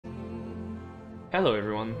Hello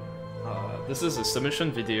everyone, this is a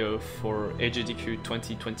submission video for AGDQ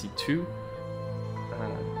 2022.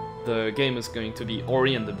 The game is going to be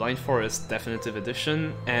Ori and the Blind Forest Definitive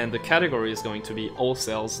Edition, and the category is going to be all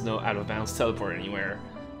cells, no out of bounds, teleport anywhere.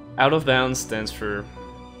 Out of bounds stands for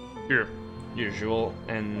your usual,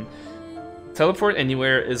 and teleport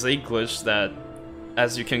anywhere is a glitch that,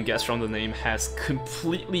 as you can guess from the name, has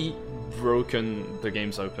completely broken the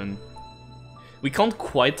game's open. We can't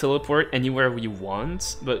quite teleport anywhere we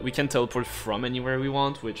want, but we can teleport from anywhere we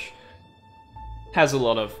want, which has a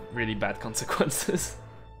lot of really bad consequences.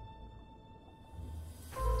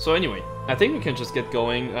 So anyway, I think we can just get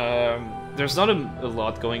going. There's not a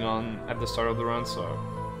lot going on at the start of the run, so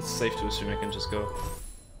it's safe to assume I can just go.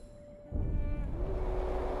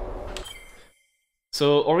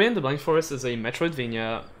 So Ori and the Blind Forest is a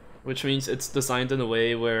Metroidvania, which means it's designed in a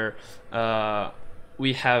way where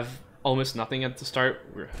we have almost nothing at the start.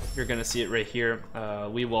 You're gonna see it right here.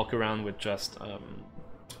 We walk around with just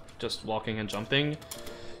walking and jumping.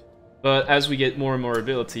 But as we get more and more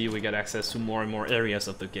ability, we get access to more and more areas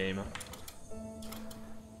of the game.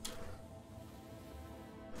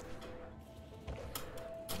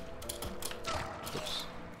 Oops.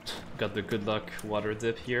 Got the good luck water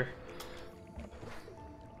dip here.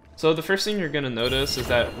 So the first thing you're gonna notice is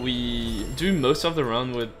that we do most of the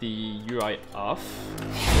run with the UI off.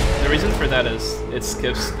 The reason for that is it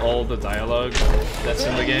skips all the dialogue that's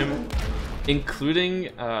in the game, including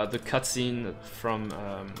the cutscene from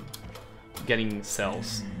getting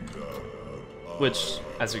cells, which,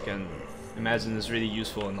 as you can imagine, is really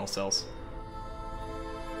useful in all cells.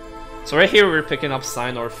 So right here we're picking up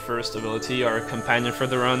Sign, our first ability, our companion for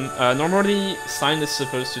the run. Normally Sign is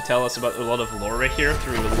supposed to tell us about a lot of lore right here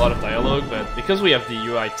through a lot of dialogue, but because we have the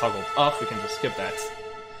UI toggled off, we can just skip that.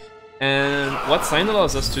 And what Sign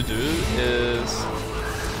allows us to do is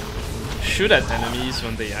shoot at enemies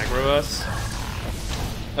when they aggro us.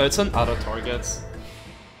 It's an auto target.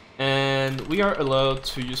 And we are allowed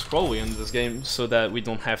to use scroll wheel in this game so that we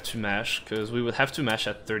don't have to mash, because we would have to mash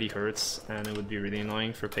at 30 Hz and it would be really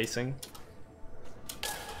annoying for pacing.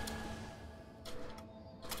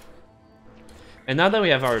 And now that we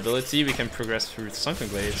have our ability, we can progress through Sunken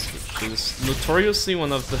Glades, which is notoriously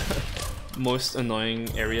one of the most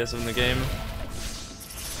annoying areas of the game.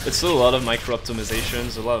 It's still a lot of micro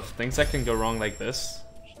optimizations, a lot of things that can go wrong, like this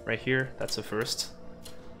right here. That's a first.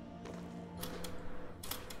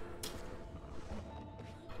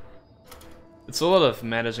 It's a lot of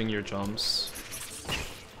managing your jumps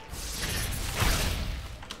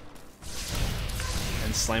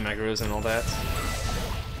and slime aggros and all that.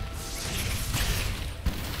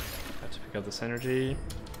 Have to pick up this energy.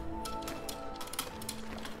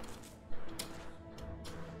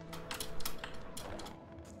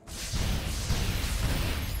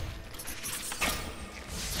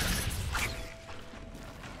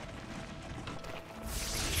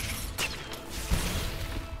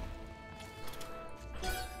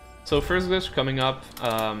 So first glitch coming up,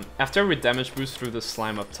 after we damage boost through the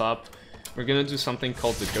slime up top, we're gonna do something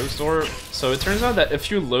called the ghost door. So it turns out that if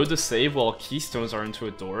you load the save while keystones are into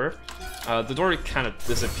a door, the door kind of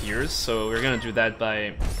disappears, so we're gonna do that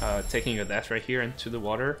by taking a dash right here into the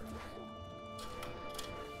water.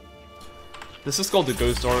 This is called the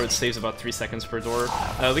ghost door, it saves about 3 seconds per door.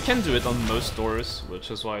 We can do it on most doors, which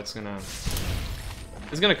is why it's gonna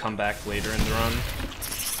come back later in the run.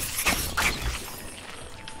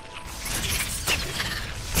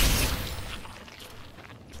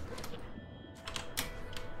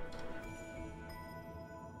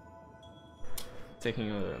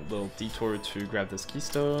 Taking a little detour to grab this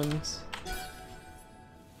keystones.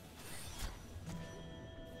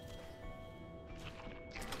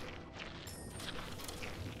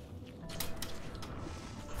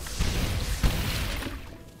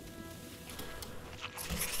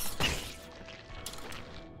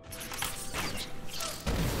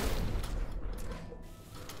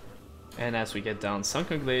 And as we get down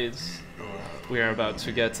Sunken Glades, we are about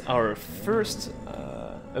to get our first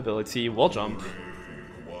ability, Wall Jump.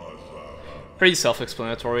 Pretty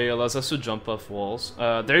self-explanatory, allows us to jump off walls.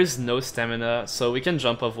 There is no stamina, so we can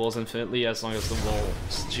jump off walls infinitely as long as the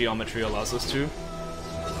wall's geometry allows us to.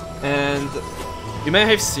 And you may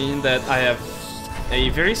have seen that I have a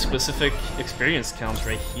very specific experience count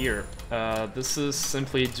right here. This is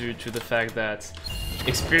simply due to the fact that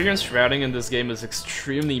experience routing in this game is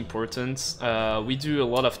extremely important. We do a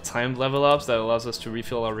lot of timed level ups that allows us to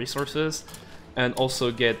refill our resources, and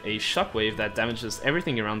also get a shockwave that damages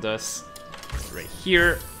everything around us. Right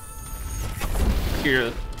here.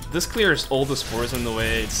 Here, this clears all the spores in the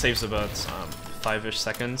way. It saves about 5-ish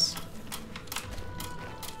seconds.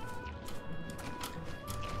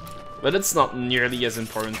 but it's not nearly as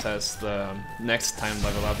important as the next time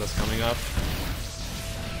level up that's coming up.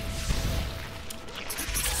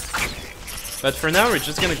 But for now, we're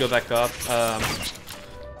just gonna go back up.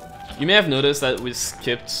 You may have noticed that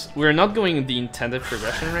we're not going the intended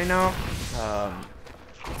progression right now,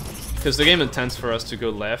 because the game intends for us to go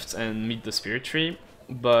left and meet the Spirit Tree.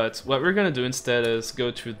 But what we're gonna do instead is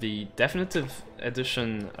go to the Definitive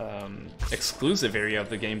Edition exclusive area of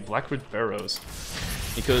the game, Blackwood Burrows.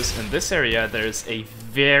 Because in this area there's a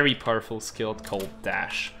very powerful skill called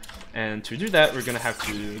Dash. And to do that, we're gonna have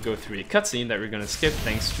to go through a cutscene that we're gonna skip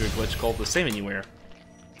thanks to a glitch called the Save Anywhere.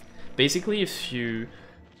 Basically, if you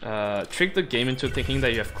trick the game into thinking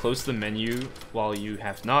that you have closed the menu while you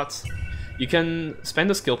have not, you can spend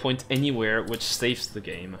a skill point anywhere which saves the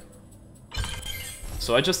game.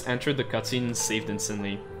 So I just entered the cutscene and saved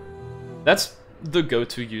instantly. That's the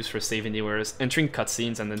go-to use for Save Anywhere, is entering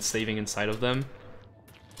cutscenes and then saving inside of them.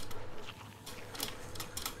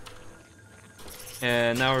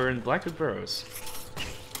 And now we're in Blackwood Burrows.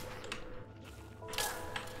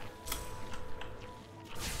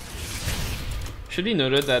 Should be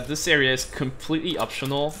noted that this area is completely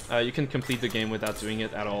optional. You can complete the game without doing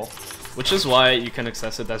it at all, which is why you can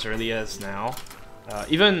access it as early as now.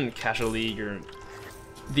 Even casually,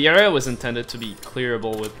 the area was intended to be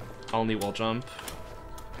clearable with only wall jump.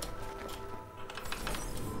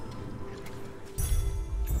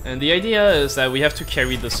 And the idea is that we have to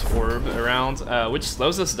carry this orb around, which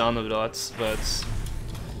slows us down a lot, but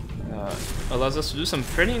allows us to do some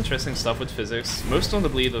pretty interesting stuff with physics, most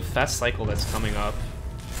notably the fast cycle that's coming up.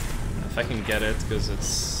 If I can get it, because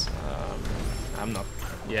it's... I'm not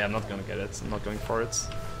gonna get it, I'm not going for it.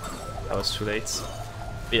 That was too late.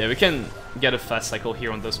 But yeah, we can get a fast cycle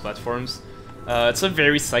here on those platforms. It's a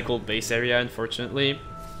very cycle-based area, unfortunately,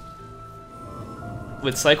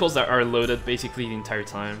 with cycles that are loaded basically the entire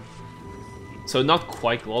time. So not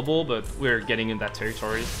quite global, but we're getting in that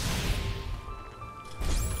territory.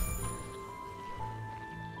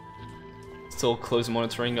 Still close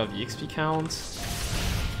monitoring of the XP count.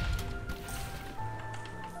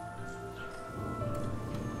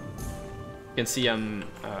 You can see I'm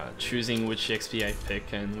choosing which EXP I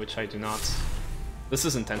pick and which I do not. This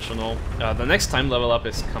is intentional. The next time level up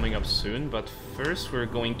is coming up soon, but first we're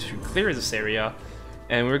going to clear this area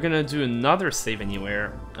and we're gonna do another Save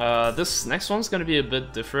Anywhere. This next one's gonna be a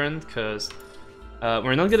bit different because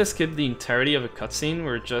we're not gonna skip the entirety of a cutscene,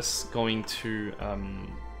 we're just going to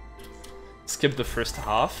skip the first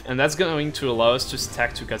half, and that's going to allow us to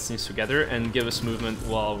stack two cutscenes together and give us movement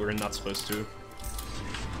while we're not supposed to.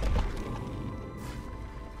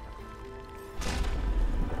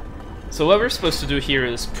 So what we're supposed to do here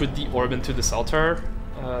is put the orb into this altar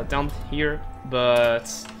down here,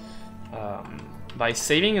 but by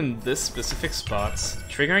saving in this specific spot,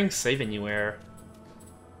 triggering Save Anywhere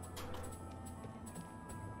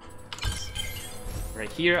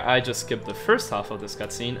right here, I just skipped the first half of this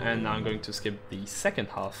cutscene, and now I'm going to skip the second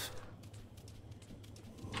half.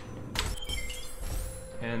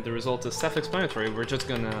 And the result is self-explanatory, we're just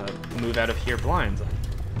gonna move out of here blind.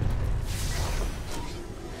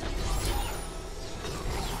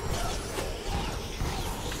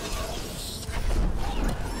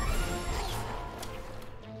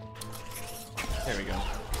 There we go.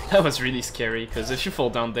 That was really scary, because if you fall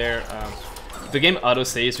down there, the game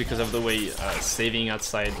auto-saves because of the way saving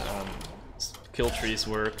outside kill trees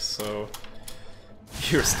works, so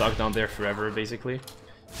you're stuck down there forever, basically.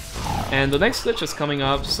 And the next glitch is coming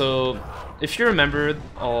up, so if you remembered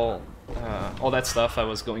all that stuff I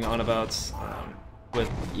was going on about with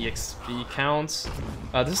EXP counts,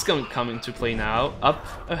 this is going to come into play now. Up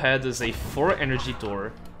ahead is a 4 energy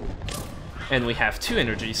door, and we have 2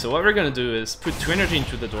 energy, so what we're gonna do is put 2 energy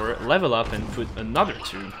into the door, level up, and put another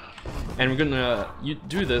 2. And we're gonna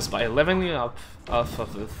do this by leveling up off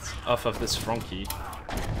of this Frankie.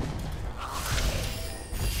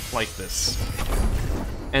 Like this.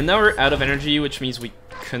 And now we're out of energy, which means we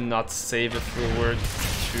cannot save if we were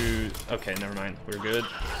to... Okay, never mind, we're good.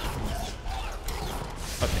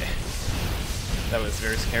 Okay. That was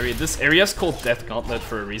very scary. This area is called Death Gauntlet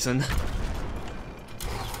for a reason.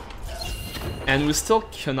 And we still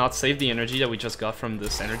cannot save the energy that we just got from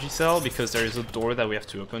this energy cell, because there is a door that we have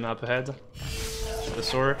to open up ahead.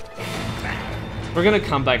 This door. We're gonna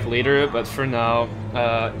come back later, but for now,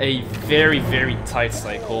 a very, very tight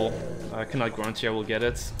cycle. I cannot guarantee I will get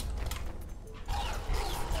it.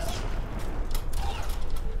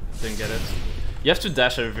 Didn't get it. You have to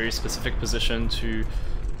dash at a very specific position to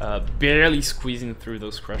barely squeezing through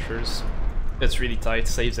those crushers. It's really tight,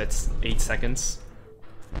 saves at 8 seconds.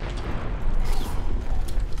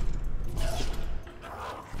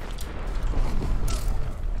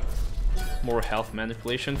 more health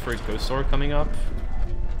manipulation for Ghost Sword coming up.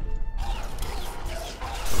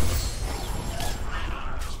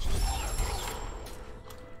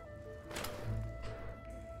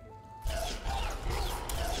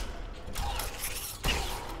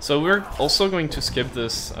 So we're also going to skip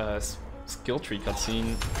this skill tree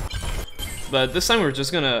cutscene, but this time we're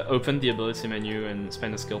just gonna open the ability menu and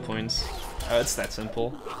spend the skill points. It's that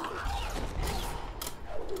simple.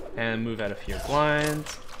 And move out of here blind.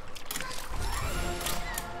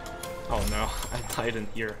 Oh no, I died in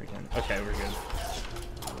here again. Okay, we're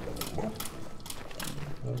good.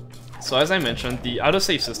 So as I mentioned, the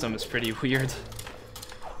autosave system is pretty weird.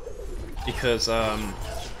 Because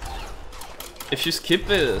if you skip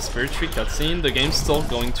the Spirit Tree cutscene, the game's still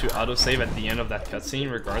going to autosave at the end of that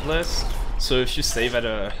cutscene regardless. So if you save at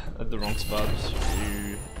the wrong spot,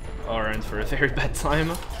 you are in for a very bad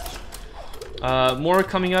time. More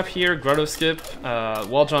coming up here, Grotto skip,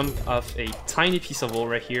 wall jump off a tiny piece of wall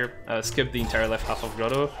right here, skip the entire left half of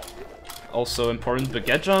Grotto. Also important,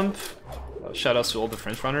 baguette jump, shoutouts to all the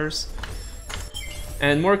French runners.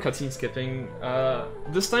 And more cutscene skipping.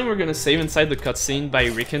 This time we're gonna save inside the cutscene by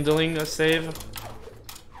rekindling a save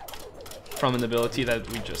from an ability that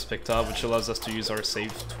we just picked up, which allows us to use our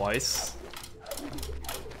save twice.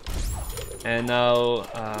 And now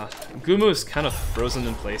Gumu is kind of frozen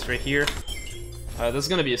in place right here. This is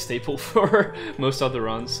gonna be a staple for most of the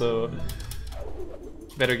runs, so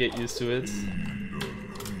better get used to it.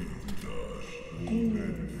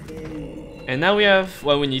 And now we have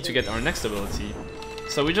what we need to get our next ability.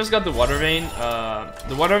 So we just got the Water Vein.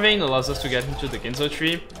 The Water Vein allows us to get into the Ginzo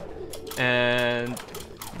tree, and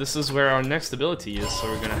this is where our next ability is,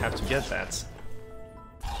 so we're gonna have to get that.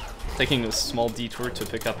 Taking a small detour to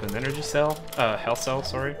pick up an energy cell, health cell,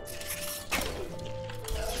 sorry.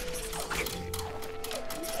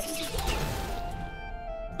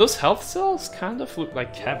 Those health cells kind of look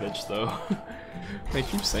like cabbage though. I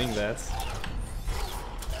keep saying that.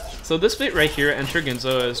 So this bit right here, Enter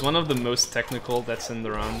Ginzo, is one of the most technical that's in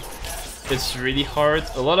the run. It's really hard,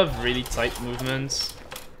 a lot of really tight movements,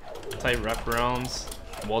 tight wraparounds,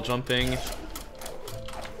 wall jumping.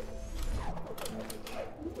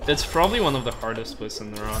 It's probably one of the hardest bits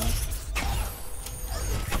in the run.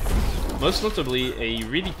 Most notably, a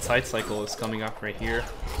really tight cycle is coming up right here.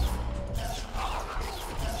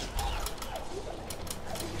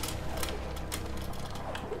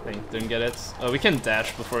 Didn't get it. We can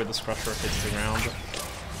dash before this crusher hits the ground.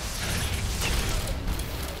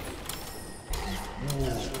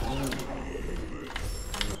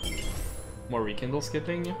 More rekindle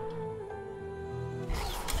skipping.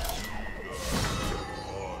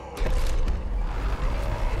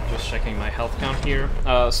 Just checking my health count here.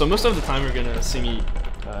 So most of the time you're gonna see me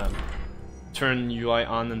turn UI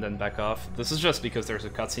on and then back off. This is just because there's a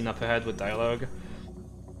cutscene up ahead with dialogue.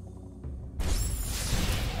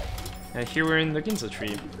 And here we're in the Ginzo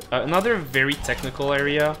tree. Another very technical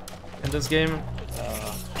area in this game.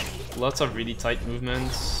 Lots of really tight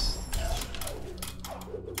movements.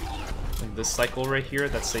 Like this cycle right here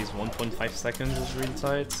that says 1.5 seconds is really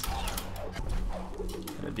tight.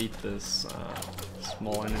 Gonna beat this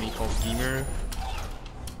small enemy called Beamer.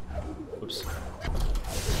 Oops.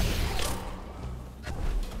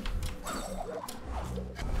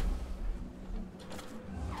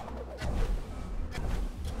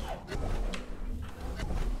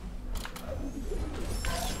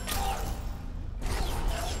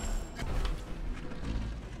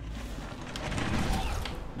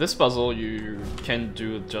 This puzzle you can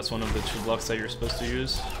do just one of the 2 blocks that you're supposed to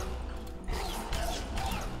use.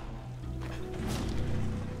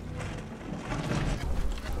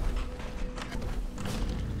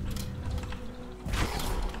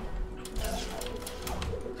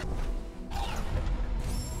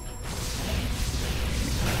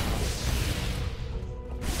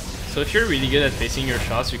 So if you're really good at facing your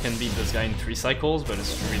shots, you can beat this guy in 3 cycles, but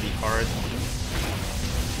it's really hard.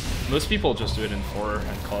 Most people just do it in 4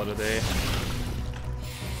 and call it a day.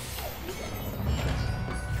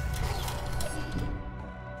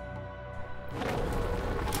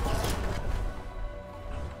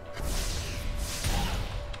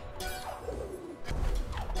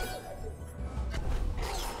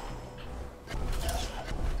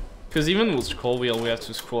 Because even with Scroll Wheel, we have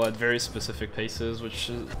to scroll at very specific paces, which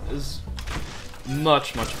is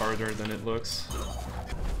much, much harder than it looks.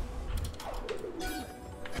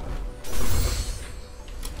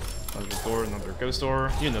 Another door, another ghost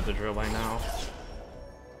door. You know the drill by now.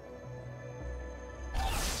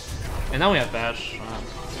 And now we have Bash.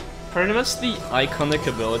 Pretty much the iconic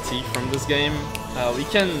ability from this game. We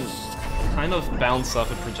can kind of bounce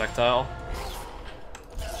off a projectile.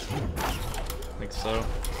 think so.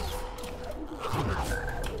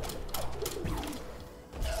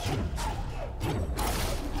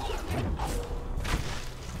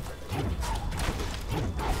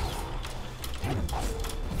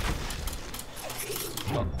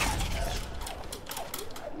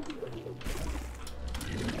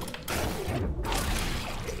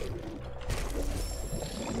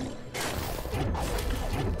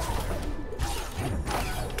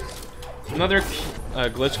 Another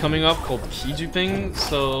glitch coming up called key duping.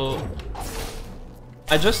 So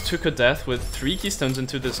I just took a death with 3 keystones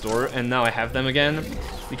into this door, and now I have them again.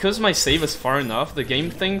 Because my save is far enough, the game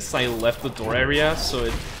thinks I left the door area, so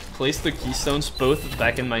it placed the keystones both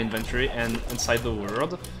back in my inventory and inside the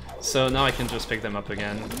world. So now I can just pick them up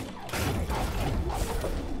again.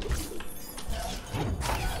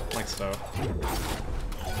 Like so.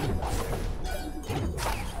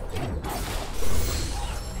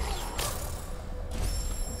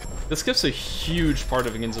 This skips a huge part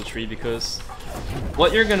of Ginso Tree because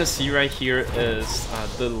what you're gonna see right here is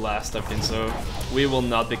the last of Ginso. We will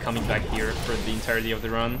not be coming back here for the entirety of the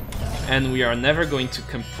run, and we are never going to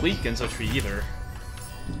complete Ginso Tree either.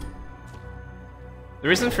 The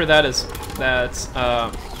reason for that is that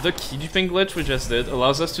the key duping glitch we just did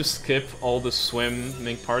allows us to skip all the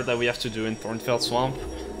swimming part that we have to do in Thornfell Swamp,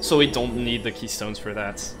 so we don't need the keystones for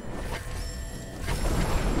that.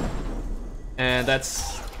 And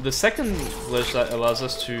that's the second glitch that allows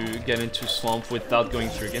us to get into Swamp without going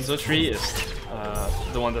through Ginso Tree is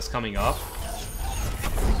the one that's coming up,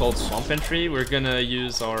 called Swamp Entry. We're gonna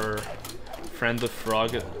use our friend the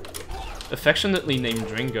frog, affectionately named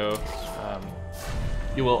Ringo.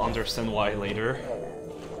 You will understand why later.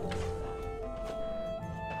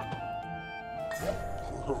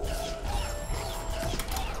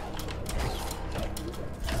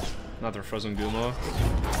 Another frozen Gumo.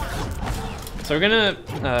 So we're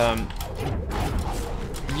gonna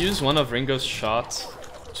use one of Ringo's shots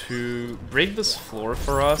to break this floor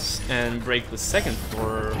for us and break the second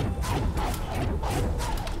floor.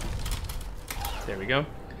 There we go.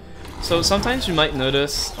 So sometimes you might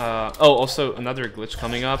notice, oh, also another glitch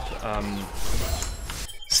coming up.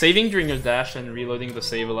 Saving during your dash and reloading the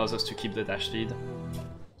save allows us to keep the dash speed.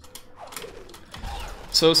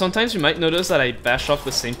 So sometimes you might notice that I bash off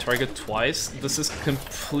the same target twice. This is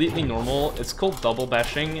completely normal. It's called double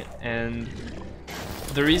bashing, and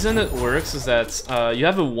the reason it works is that you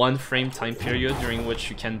have a 1 frame time period during which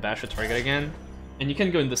you can bash a target again, and you can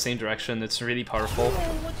go in the same direction. It's really powerful.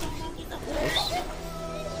 Oops.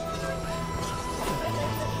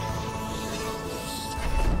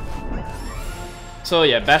 So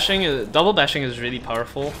yeah, double bashing is really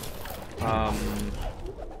powerful.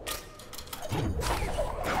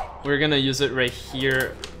 We're gonna use it right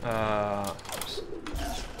here,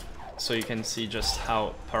 so you can see just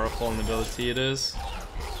how powerful an ability it is.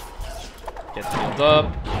 Get healed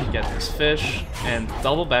up, get this fish, and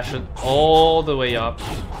double bash it all the way up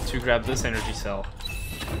to grab this energy cell.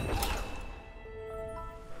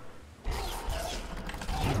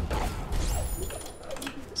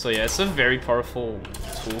 So yeah, it's a very powerful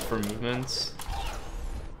tool for movements.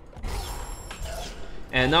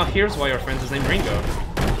 And now here's why our friend is named Ringo.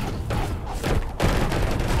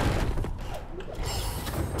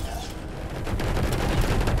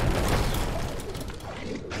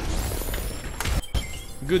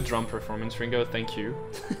 Good drum performance, Ringo, thank you.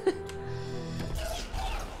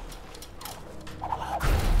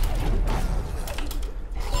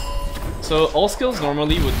 So all skills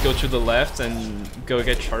normally would go to the left and go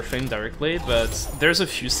get Charge Flame directly, but there's a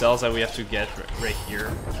few cells that we have to get right here,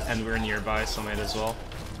 and we're nearby, so might as well.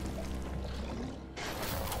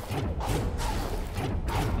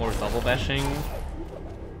 More double bashing.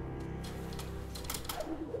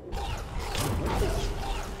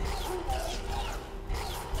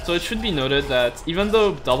 So it should be noted that even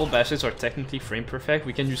though double bashes are technically frame perfect,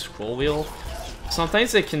 we can use scroll wheel.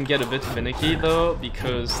 Sometimes they can get a bit finicky though,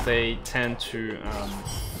 because they tend to...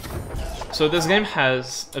 So this game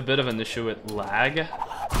has a bit of an issue with lag.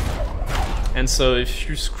 And so if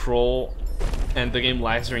you scroll and the game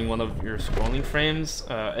lags during one of your scrolling frames,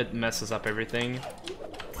 it messes up everything.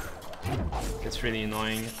 It's really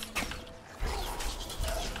annoying.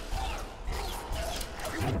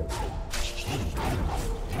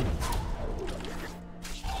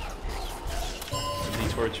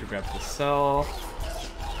 Detour to grab the cell.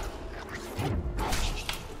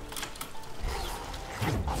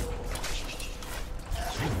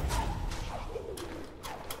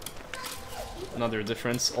 Another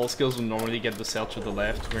difference, all skills would normally get the cell to the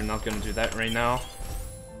left. We're not gonna do that right now.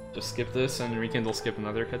 Just skip this and Rekindle skip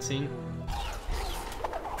another cutscene.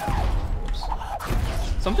 Oops.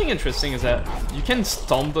 Something interesting is that you can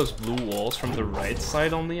stomp those blue walls from the right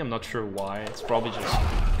side only. I'm not sure why. It's probably just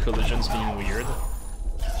collisions being weird.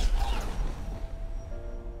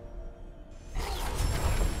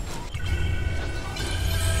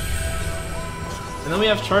 And then we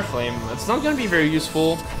have Charge Flame. It's not going to be very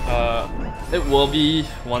useful. It will be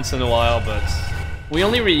once in a while, but we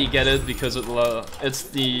only really get it because it's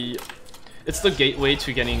the gateway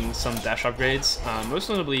to getting some dash upgrades. Most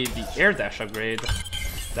notably the air dash upgrade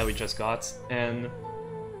that we just got, and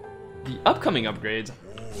the upcoming upgrade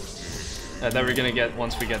that we're gonna get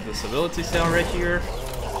once we get this ability cell right here.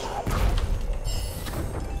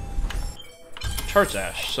 Charge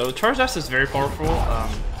Dash. So Charge Dash is very powerful.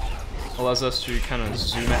 Allows us to kind of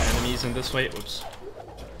zoom at enemies in this way. Oops.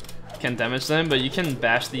 Can damage them, but you can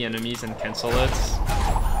bash the enemies and cancel it.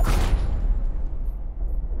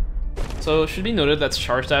 So it should be noted that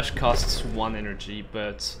Charge Dash costs 1 energy,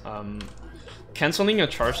 but canceling a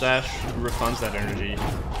Charge Dash refunds that energy.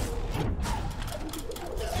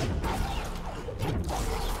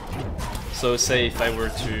 So say if I were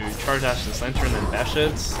to Charge Dash this Lantern and bash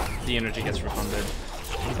it, the energy gets refunded.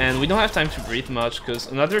 And we don't have time to breathe much, because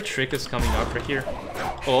another trick is coming up right here.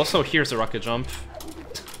 Oh, also here's a Rocket Jump.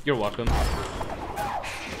 You're welcome.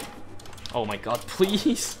 Oh my god,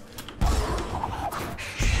 please!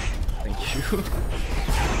 Thank you.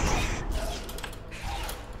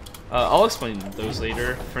 I'll explain those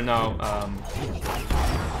later. For now,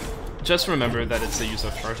 just remember that it's the use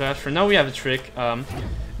of Charge Dash. For now we have a trick.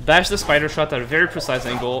 Bash the Spider Shot at a very precise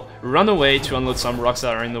angle, run away to unload some rocks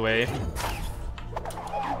that are in the way,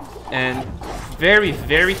 and very,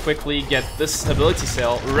 very quickly get this ability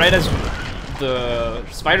cell right as the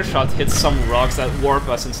Spider Shot hits some rocks that warp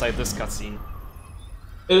us inside this cutscene.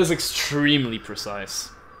 It is extremely precise.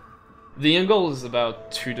 The angle is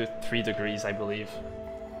about 2 to 3 degrees, I believe.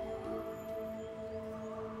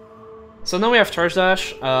 So now we have Charge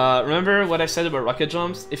Dash. Remember what I said about Rocket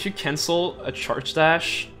Jumps? If you cancel a Charge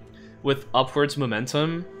Dash with upwards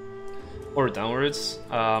momentum, or downwards,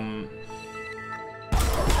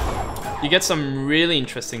 you get some really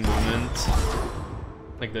interesting movement,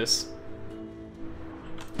 like this.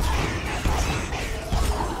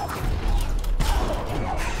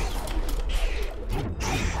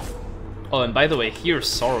 Oh, and by the way, here's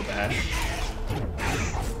Sorrow Bash.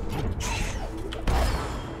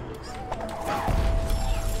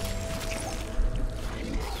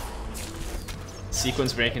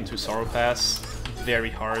 Sequence break into Sorrow Pass,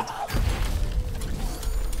 very hard.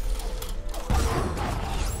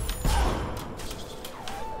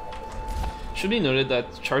 Should be noted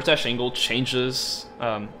that Charge Dash angle changes,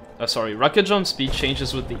 sorry, Rocket Jump speed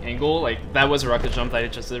changes with the angle, like that was a Rocket Jump that I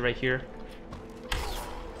just did right here.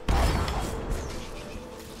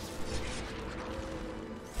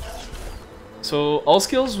 So all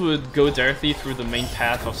skills would go directly through the main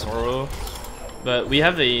path of Sorrow, but we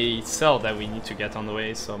have a cell that we need to get on the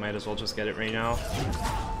way, so might as well just get it right now.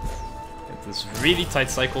 Get this really tight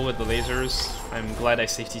cycle with the lasers. I'm glad I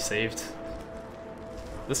safety saved.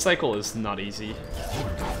 This cycle is not easy.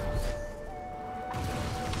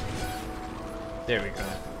 There we go.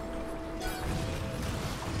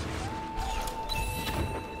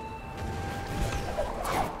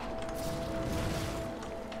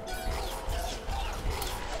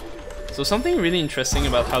 So something really interesting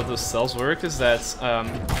about how those cells work is that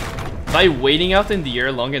by waiting out in the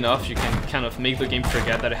air long enough, you can kind of make the game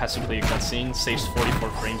forget that it has to play a cutscene, saves 44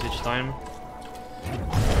 frames each time.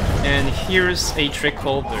 And here's a trick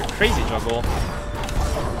called the Crazy Juggle.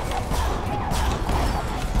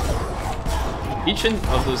 Each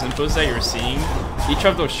of those inputs that you're seeing, each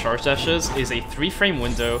of those charge dashes is a 3-frame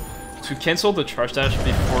window to cancel the charge dash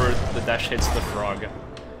before the dash hits the frog.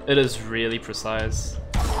 It is really precise.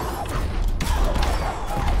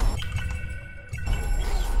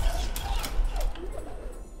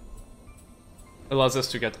 Allows us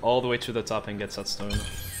to get all the way to the top and get Sunstone.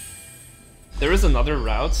 There is another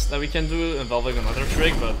route that we can do involving another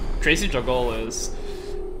trick, but Crazy Juggle is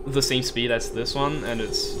the same speed as this one, and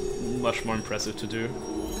it's much more impressive to do.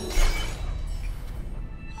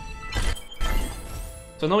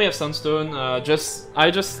 So now we have Sunstone. I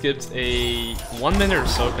just skipped a 1 minute or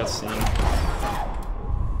so cutscene.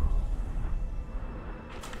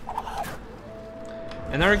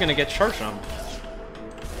 And now we're gonna get Charge Jump.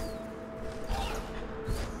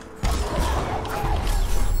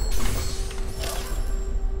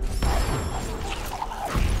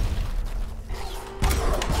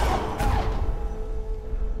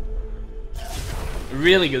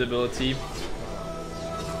 Really good ability.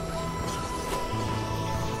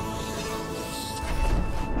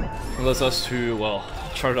 Allows us to, well,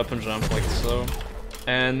 charge up and jump like so.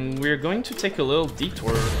 And we're going to take a little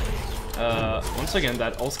detour. Once again,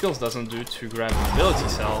 that all skills doesn't do to grab an ability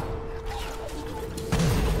cell.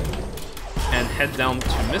 And head down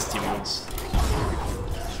to Misty Woods.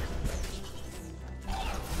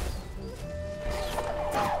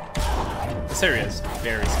 This area is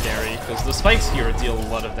very scary, because the spikes here deal a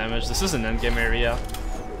lot of damage. This is an endgame area,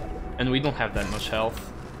 and we don't have that much health.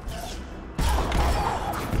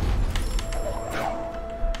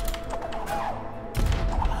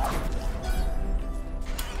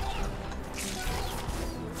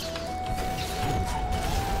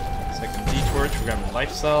 Second detour to grab a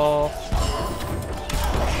life cell.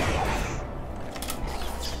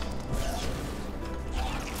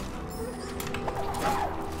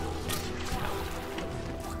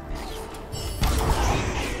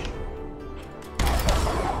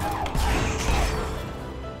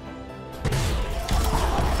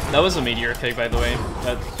 That was a meteor kick, by the way.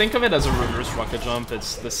 Think of it as a reverse rocket jump.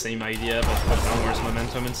 It's the same idea, but with downwards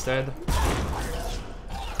momentum instead.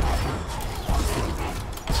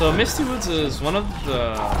 So Misty Woods is one of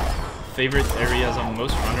the favorite areas of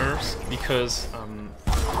most runners because,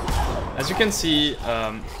 as you can see,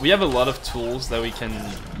 we have a lot of tools that we can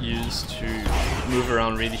use to move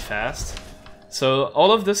around really fast. So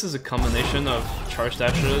all of this is a combination of charge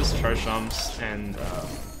dashes, charge jumps, and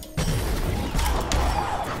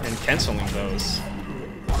canceling those.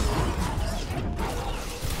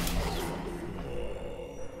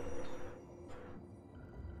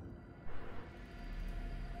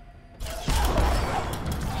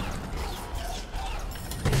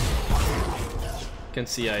 You can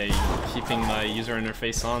see I'm keeping my user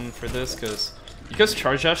interface on for this because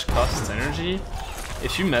charge dash costs energy.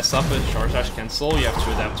 If you mess up with charge dash cancel, you have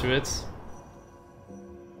to adapt to it.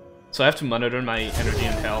 So I have to monitor my energy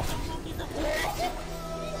and health.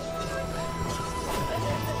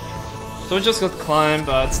 So we just got climb,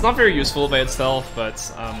 but it's not very useful by itself, but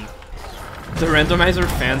the randomizer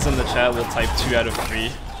fans in the chat will type 2 out of 3.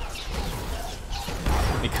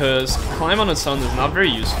 Because climb on its own is not very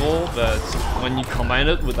useful, but when you combine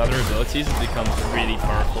it with other abilities, it becomes really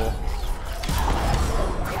powerful.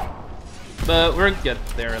 But we'll get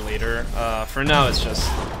there later. For now, it's just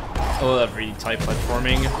a lot of re-type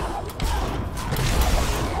platforming.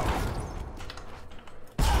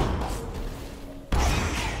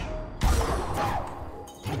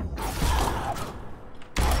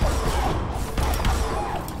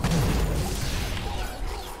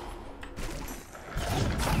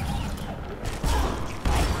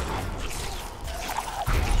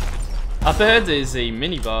 Up ahead is a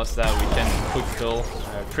mini-boss that we can quick kill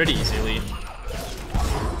pretty easily.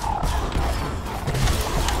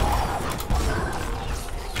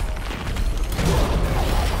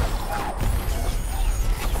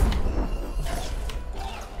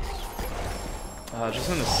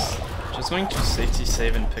 Just going to safety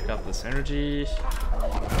save and pick up this energy.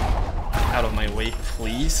 Out of my way,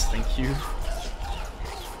 please. Thank you.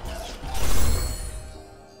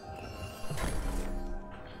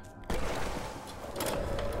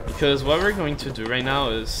 Because what we're going to do right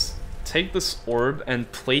now is take this orb and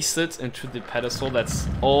place it into the pedestal that's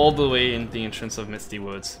all the way in the entrance of Misty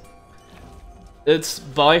Woods. It's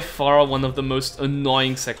by far one of the most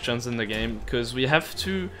annoying sections in the game, because we have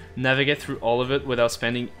to navigate through all of it without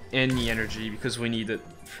spending any energy, because we need it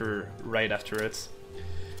for right after it.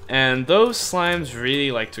 And those slimes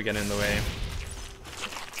really like to get in the way.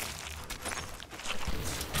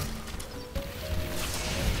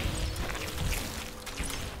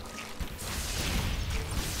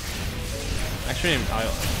 Actually,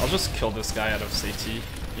 I'll just kill this guy out of safety,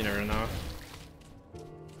 you never know.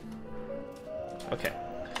 Okay,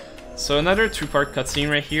 so another two-part cutscene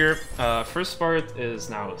right here. First part is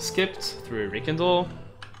now skipped through a rekindle.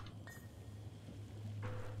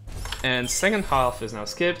 And second half is now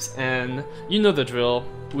skipped, and you know the drill.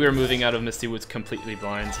 We are moving out of Misty Woods completely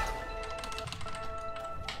blind.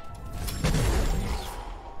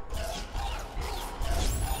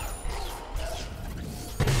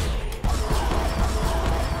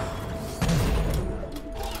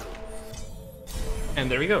 And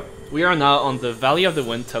there we go. We are now on the Valley of the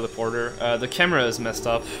Wind teleporter. The camera is messed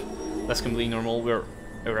up. That's completely normal. We're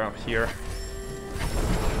around here.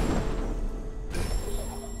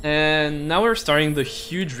 And now we're starting the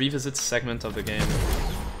huge revisit segment of the game.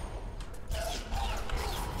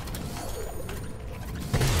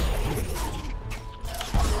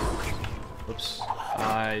 Oops.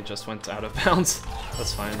 I just went out of bounds.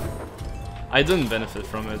 That's fine. I didn't benefit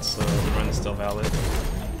from it, so the run is still valid.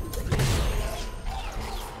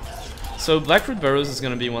 So Blackroot Burrows is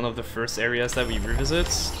going to be one of the first areas that we revisit.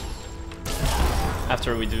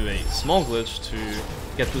 after we do a small glitch to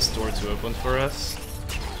get this door to open for us.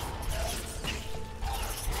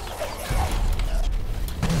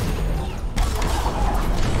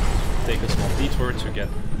 Take a small detour to get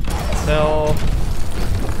Cell.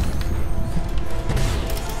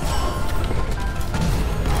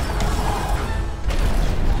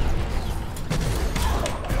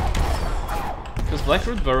 Because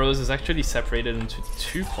Blackroot Burrows is actually separated into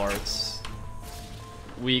two parts.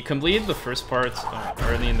 We completed the first part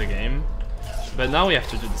early in the game, but now we have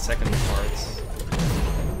to do the second part.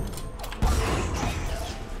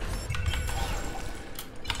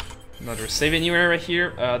 Another save anywhere right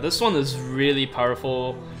here. This one is really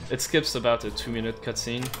powerful. It skips about a 2-minute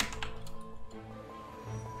cutscene.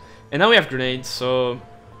 And now we have grenades, so...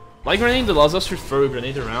 Light Grenade allows us to throw a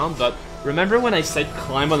grenade around, but remember when I said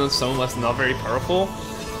climb on its own was not very powerful?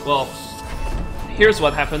 Well, here's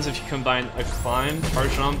what happens if you combine a climb,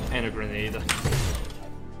 charge jump, and a grenade.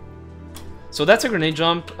 So that's a grenade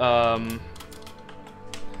jump.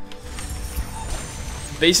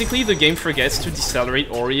 Basically, the game forgets to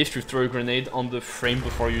decelerate Ori if you throw a grenade on the frame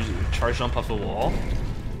before you charge jump off a wall.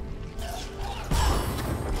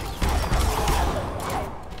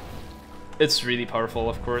 It's really powerful,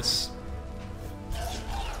 of course.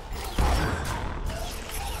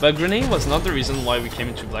 But grenade was not the reason why we came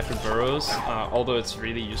into Blackroot Burrows, although it's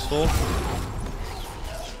really useful.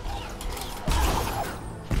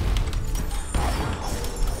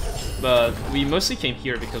 But we mostly came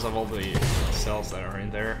here because of all the cells that are in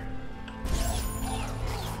there.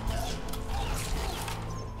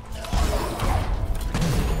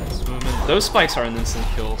 This movement. Those spikes are an instant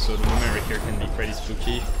kill, so the movement right here can be pretty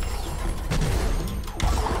spooky.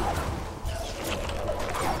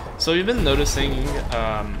 So you've been noticing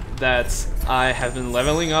that I have been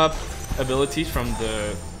leveling up abilities from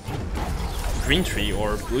the green tree,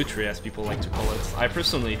 or blue tree as people like to call it. I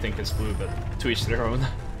personally think it's blue, but to each their own.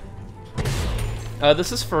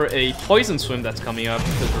 This is for a poison swim that's coming up,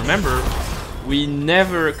 because remember, we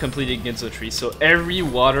never completed Ginso Tree, so every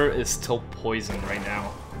water is still poison right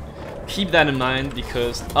now. Keep that in mind,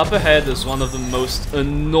 because up ahead is one of the most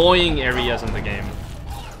annoying areas in the game.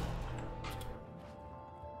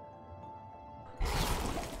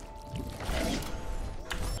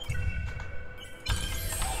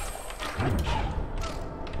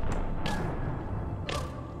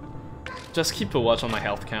 Just keep a watch on my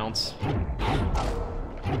health counts.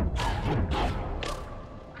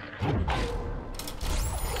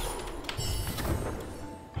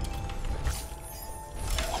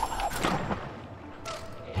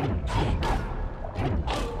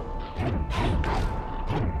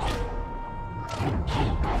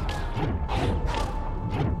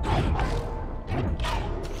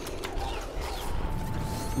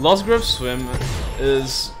 Lost Grove Swim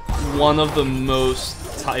is one of the most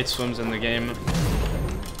tight swims in the game.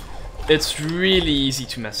 It's really easy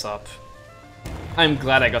to mess up. I'm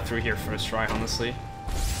glad I got through here first try, honestly.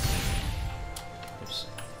 Oops.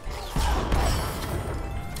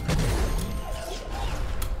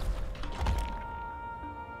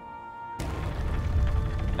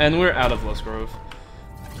 And we're out of Lost Grove.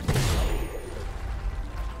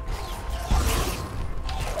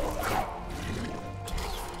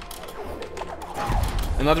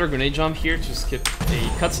 Another grenade jump here to skip a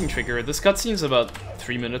cutscene trigger. This cutscene is about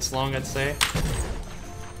 3 minutes long, I'd say.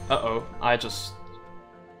 Uh-oh, I just...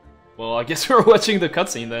 Well, I guess we're watching the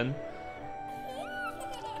cutscene then.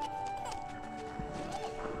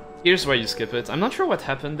 Here's where you skip it. I'm not sure what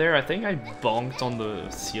happened there. I think I bonked on the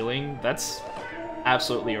ceiling. That's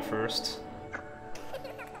absolutely a first.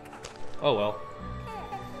 Oh well.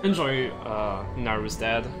 Enjoy Naru's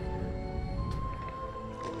dad.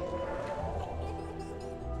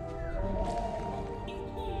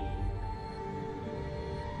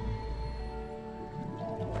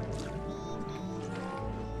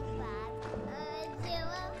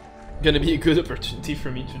 Gonna be a good opportunity for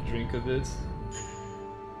me to drink a bit.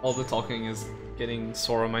 All the talking is getting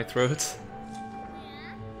sore on my throat.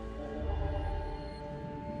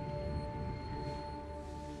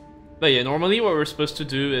 But yeah, normally what we're supposed to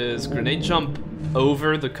do is grenade jump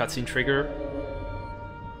over the cutscene trigger.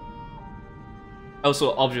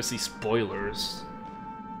 Also, obviously, spoilers.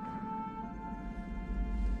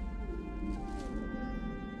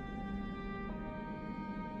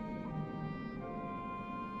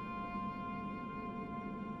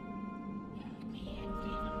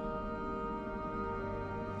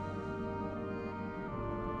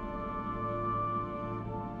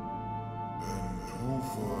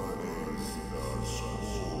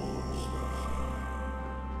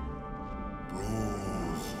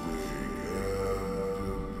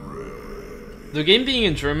 The game being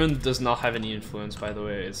in German does not have any influence, by the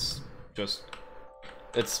way. It's just...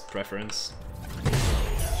 it's preference.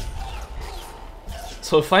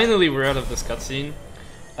 So finally we're out of this cutscene.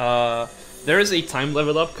 There is a time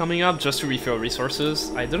level up coming up just to refill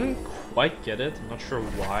resources. I didn't quite get it, I'm not sure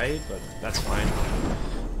why, but that's fine.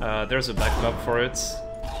 There's a backup for it.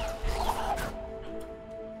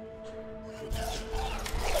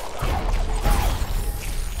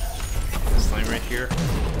 This line right here.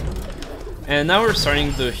 And now we're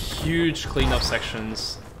starting the huge cleanup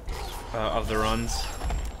sections of the runs.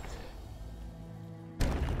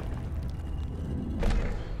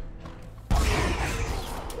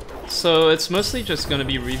 So it's mostly just going to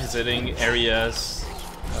be revisiting areas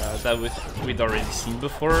that we'd already seen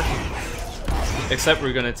before, except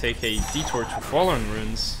we're going to take a detour to Forlorn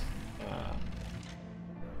Ruins,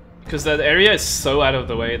 because that area is so out of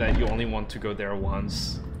the way that you only want to go there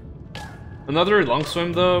once. Another long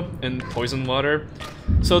swim though, in Poison Water.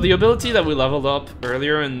 So the ability that we leveled up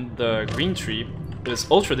earlier in the green tree is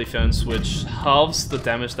Ultra Defense, which halves the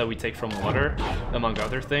damage that we take from water, among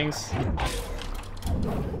other things.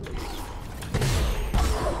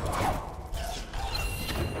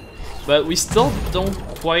 But we still don't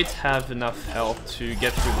quite have enough health to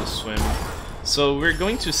get through the swim. So we're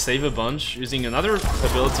going to save a bunch using another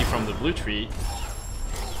ability from the blue tree.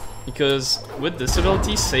 Because with this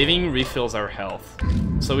ability, saving refills our health.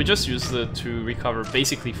 So we just use it to recover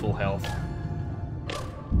basically full health.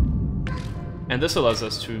 And this allows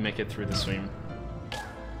us to make it through the swim.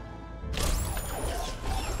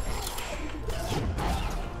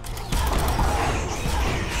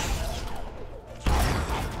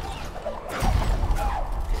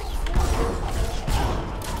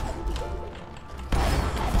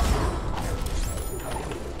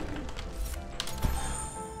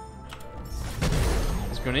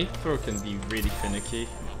 Grenade throw can be really finicky.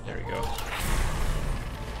 There we go.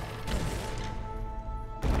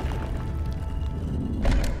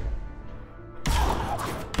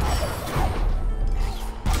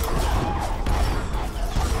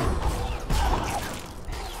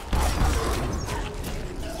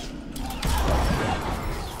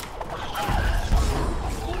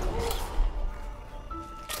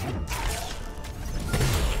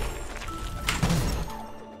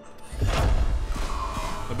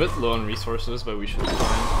 A bit low on resources, but we should be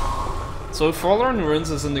fine. So Forlorn Ruins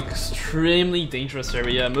is an extremely dangerous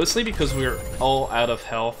area, mostly because we're all out of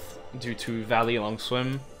health due to Valley Long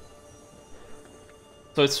Swim.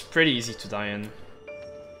 So it's pretty easy to die in.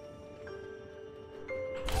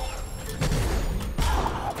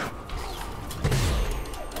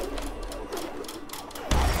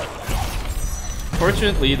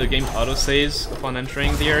 Fortunately, the game autosaves upon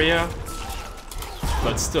entering the area,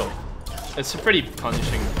 but still. It's a pretty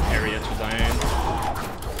punishing area to die in.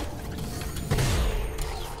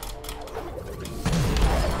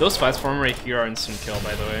 Those fast form right here are instant kill,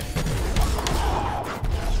 by the way.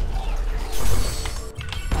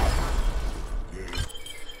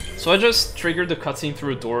 So I just triggered the cutscene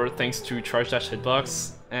through a door thanks to Charge Dash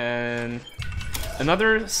Hitbox, and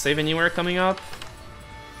another Save Anywhere coming up.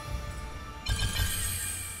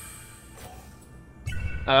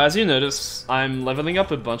 As you notice, I'm leveling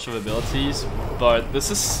up a bunch of abilities, but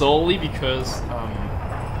this is solely because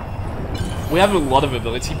we have a lot of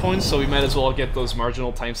ability points, so we might as well get those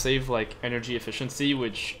marginal time save like Energy Efficiency,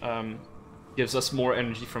 which gives us more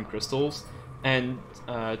energy from crystals, and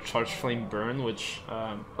Charge Flame Burn, which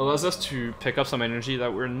allows us to pick up some energy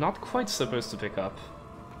that we're not quite supposed to pick up.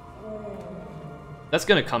 That's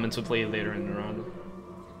gonna come into play later in the run.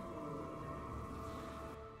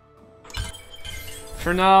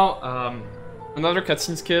 For now, another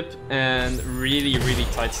cutscene skip and really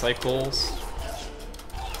tight cycles.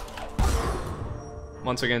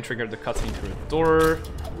 Once again, triggered the cutscene through the door.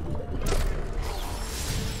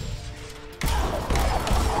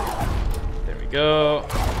 There we go.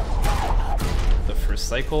 The first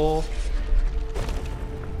cycle.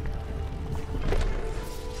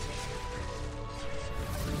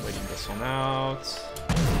 Waiting this one out.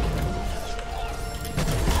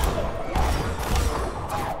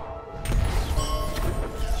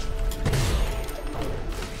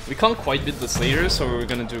 We can't quite beat this later, so we're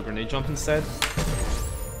gonna do a grenade jump instead.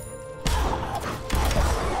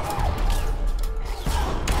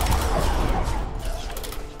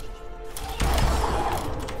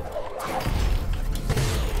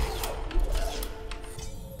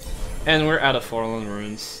 And we're out of Forlorn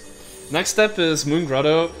Ruins. Next step is Moon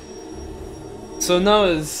Grotto. So now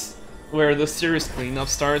is where the serious cleanup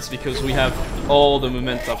starts because we have all the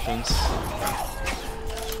movement options.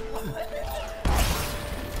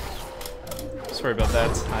 sorry about that,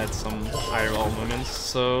 I had some IRL moments.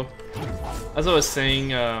 So, as I was saying,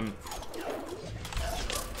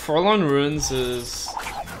 Forlorn Ruins is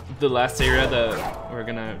the last area that we're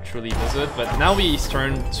gonna truly visit, but now we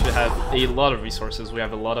start to have a lot of resources. We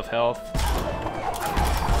have a lot of health,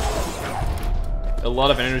 a lot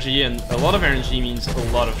of energy, and a lot of energy means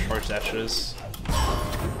a lot of charge dashes.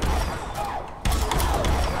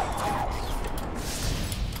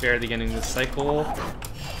 Barely getting the cycle.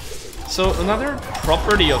 So another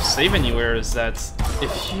property of Save Anywhere is that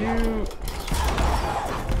if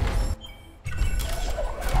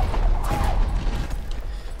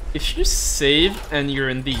you save and you're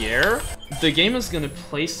in the air, the game is gonna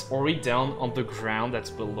place Ori down on the ground that's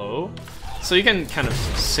below. So you can kind of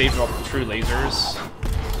save drop through lasers.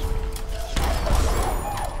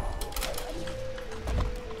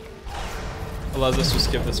 Allows us to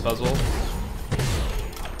skip this puzzle.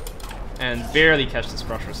 And barely catch this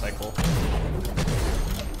pressure cycle.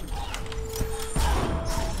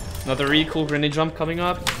 Another really cool grenade jump coming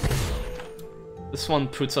up. This one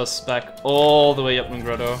puts us back all the way up in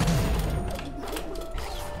Grotto.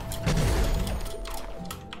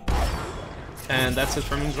 And that's it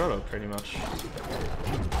from Grotto, pretty much.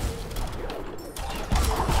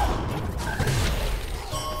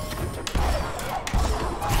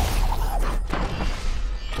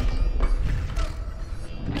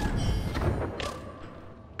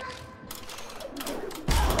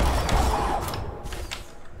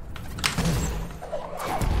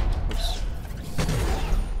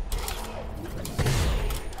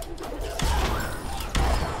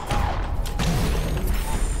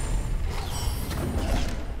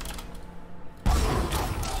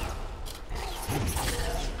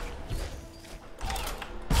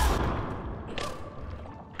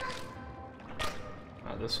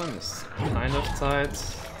 This one is kind of tight.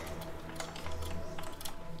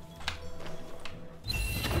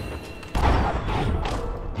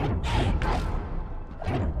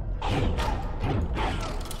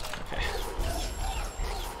 Okay.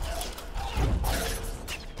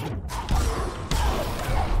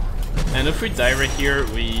 And if we die right here,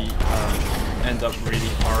 we end up really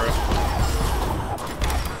far.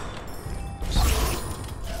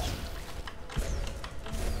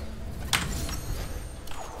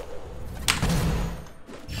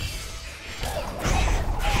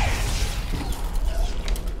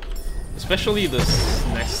 Especially this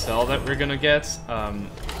next cell that we're gonna get.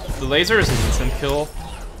 The laser is an instant kill.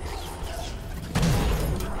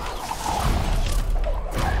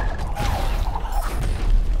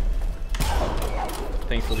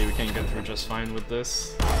 Thankfully we can get through just fine with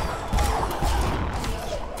this.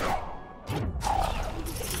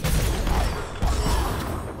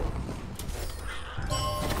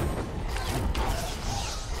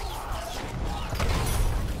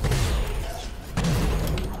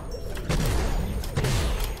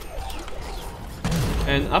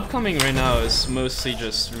 And upcoming right now is mostly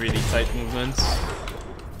just really tight movements.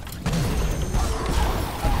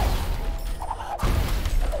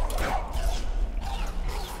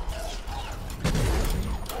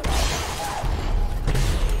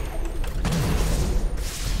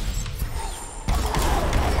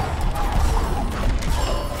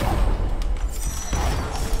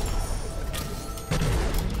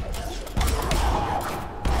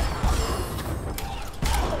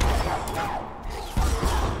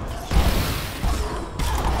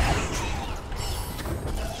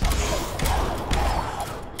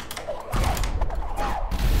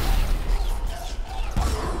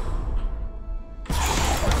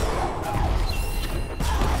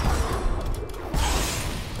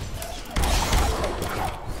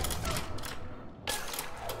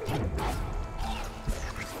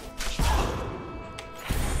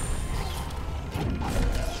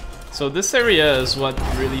 So this area is what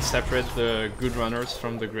really separates the good runners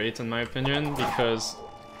from the great, in my opinion, because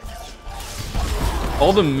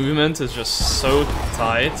all the movement is just so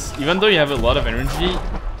tight. Even though you have a lot of energy,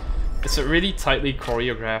 it's a really tightly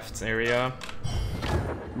choreographed area.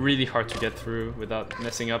 Really hard to get through without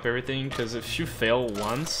messing up everything, because if you fail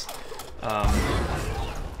once,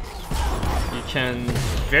 you can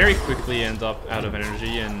very quickly end up out of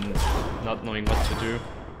energy and not knowing what to do.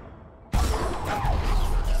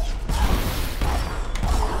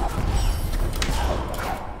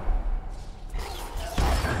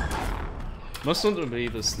 Most notably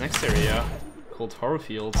this next area, called Horror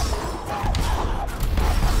Fields.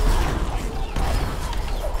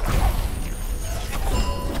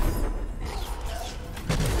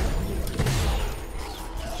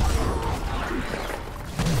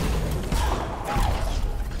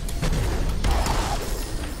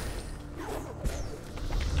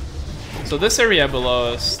 So this area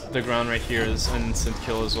below us, the ground right here, is an instant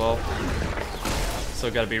kill as well. So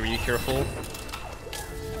gotta be really careful.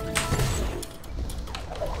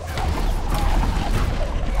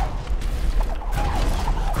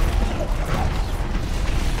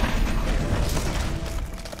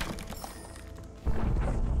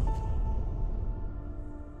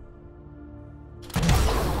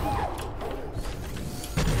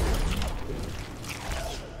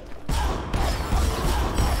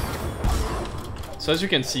 So as you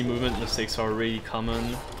can see, movement mistakes are really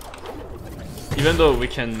common. Even though we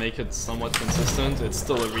can make it somewhat consistent, it's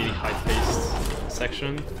still a really high-paced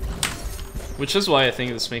section. Which is why I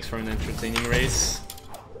think this makes for an entertaining race.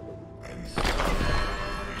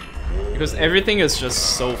 Because everything is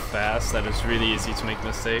just so fast that it's really easy to make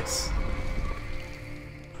mistakes.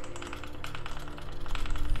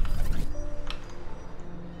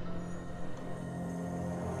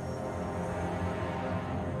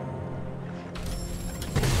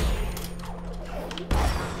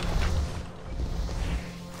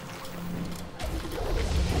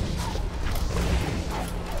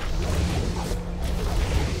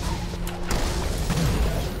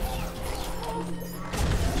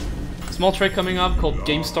 Small trick coming up called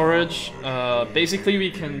game storage. Basically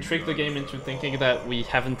we can trick the game into thinking that we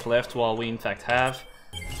haven't left while we in fact have.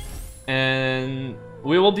 And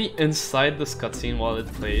we will be inside this cutscene while it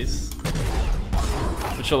plays,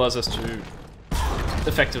 which allows us to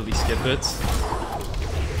effectively skip it.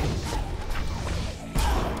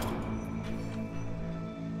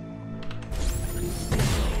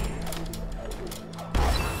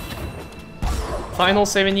 Final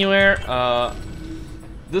save anywhere.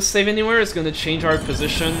 This save anywhere is going to change our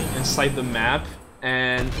position inside the map,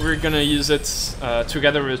 and we're going to use it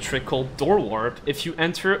together with a trick called Door Warp. If you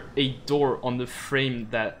enter a door on the frame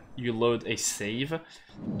that you load a save,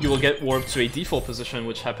 you will get warped to a default position,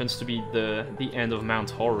 which happens to be the end of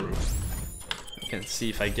Mount Horu. You can see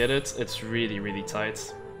if I get it, it's really, really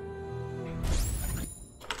tight.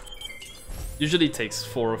 Usually takes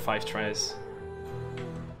 4 or 5 tries,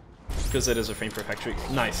 because it is a frame perfect.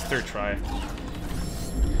 Nice, 3rd try.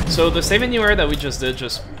 So the save anywhere that we just did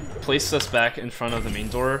just placed us back in front of the main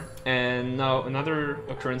door, and now another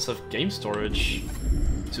occurrence of game storage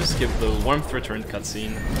to skip the Warmth Return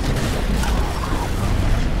cutscene.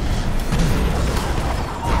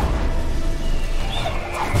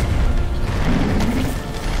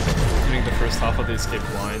 Doing the first half of the escape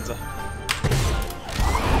blind.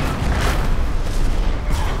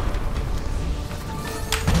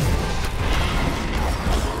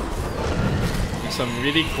 Some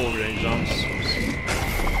really cool range jumps.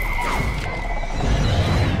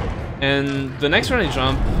 And the next running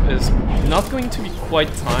jump is not going to be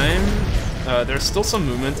quite timed. There's still some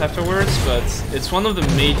movement afterwards, but it's one of the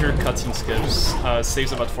major cutscene skips.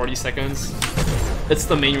 Saves about 40 seconds. It's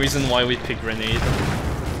the main reason why we picked Grenade in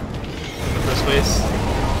the first place,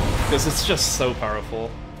 because it's just so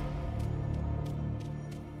powerful.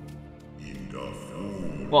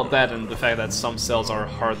 Well, that and the fact that some cells are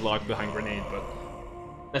hard locked behind Grenade, but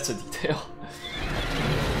that's a detail.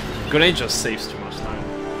 Grenade just saves too much time.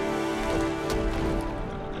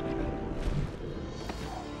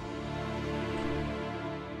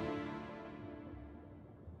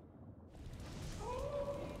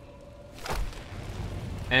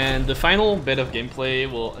 And the final bit of gameplay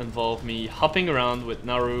will involve me hopping around with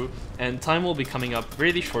Naru, and time will be coming up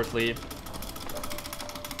really shortly.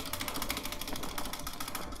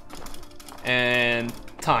 And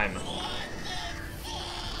time.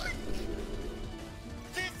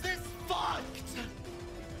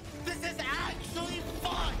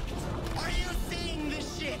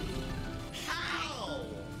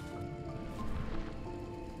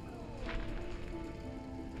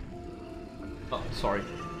 Oh, sorry.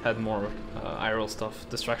 Had more IRL stuff,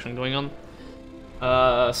 distraction going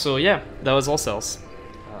on. So yeah, that was all cells.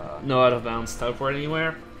 No out of bounds teleport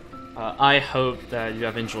anywhere. I hope that you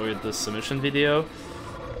have enjoyed this submission video.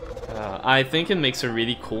 I think it makes a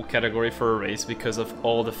really cool category for a race because of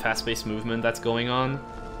all the fast-paced movement that's going on.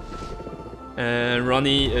 And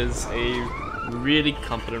Ronnie is a really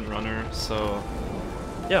competent runner, so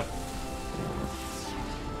yeah.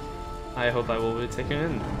 I hope I will be taken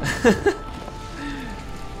in.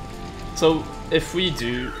 So, if we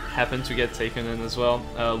do happen to get taken in as well,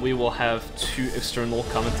 we will have 2 external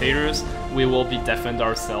commentators. We will be deafened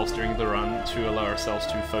ourselves during the run to allow ourselves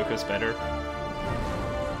to focus better.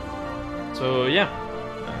 So yeah,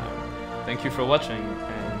 thank you for watching,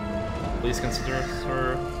 and please consider us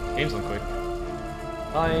for Games on Quick.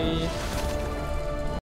 Bye!